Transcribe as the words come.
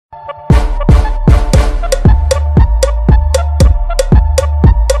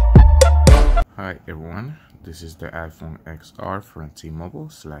Hi everyone, this is the iPhone XR from T-Mobile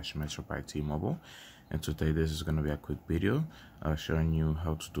 / Metro by T-Mobile, and today this is going to be a quick video showing you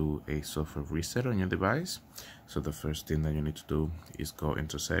how to do a software reset on your device. So the first thing that you need to do is go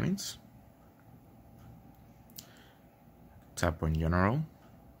into settings, tap on general,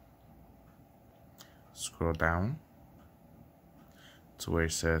 scroll down to where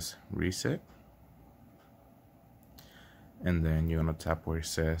it says reset, and then you're going to tap where it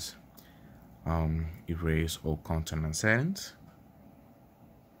says erase all content and settings.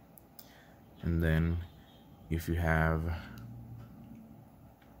 And then if you have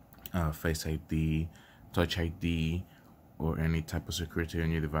Face ID, Touch ID, or any type of security on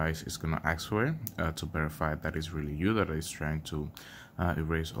your device, it's going to ask for it to verify that it's really you that is trying to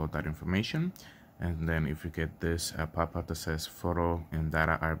erase all that information. And then if you get this pop-up that says photo and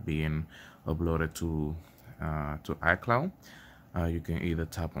data are being uploaded to iCloud, you can either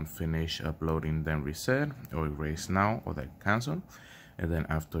tap on finish uploading, then reset, or erase now, or then cancel. And then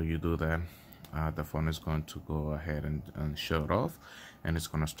after you do that, the phone is going to go ahead and shut off, and it's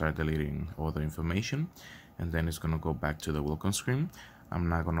going to start deleting all the information, and then it's going to go back to the welcome screen. I'm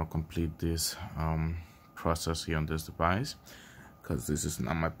not going to complete this process here on this device because this is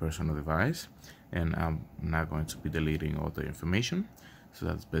not my personal device, and I'm not going to be deleting all the information. So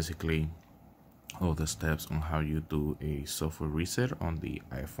that's basically all the steps on how you do a software reset on the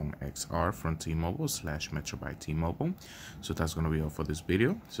iPhone XR from T-Mobile / Metro by T-Mobile. So that's going to be all for this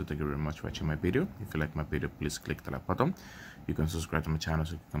video. So thank you very much for watching my video. If you like my video, please click the like button. You can subscribe to my channel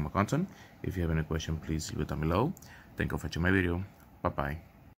so you can get more content. If you have any question, please leave it down below. Thank you for watching my video. Bye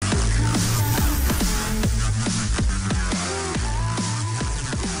bye.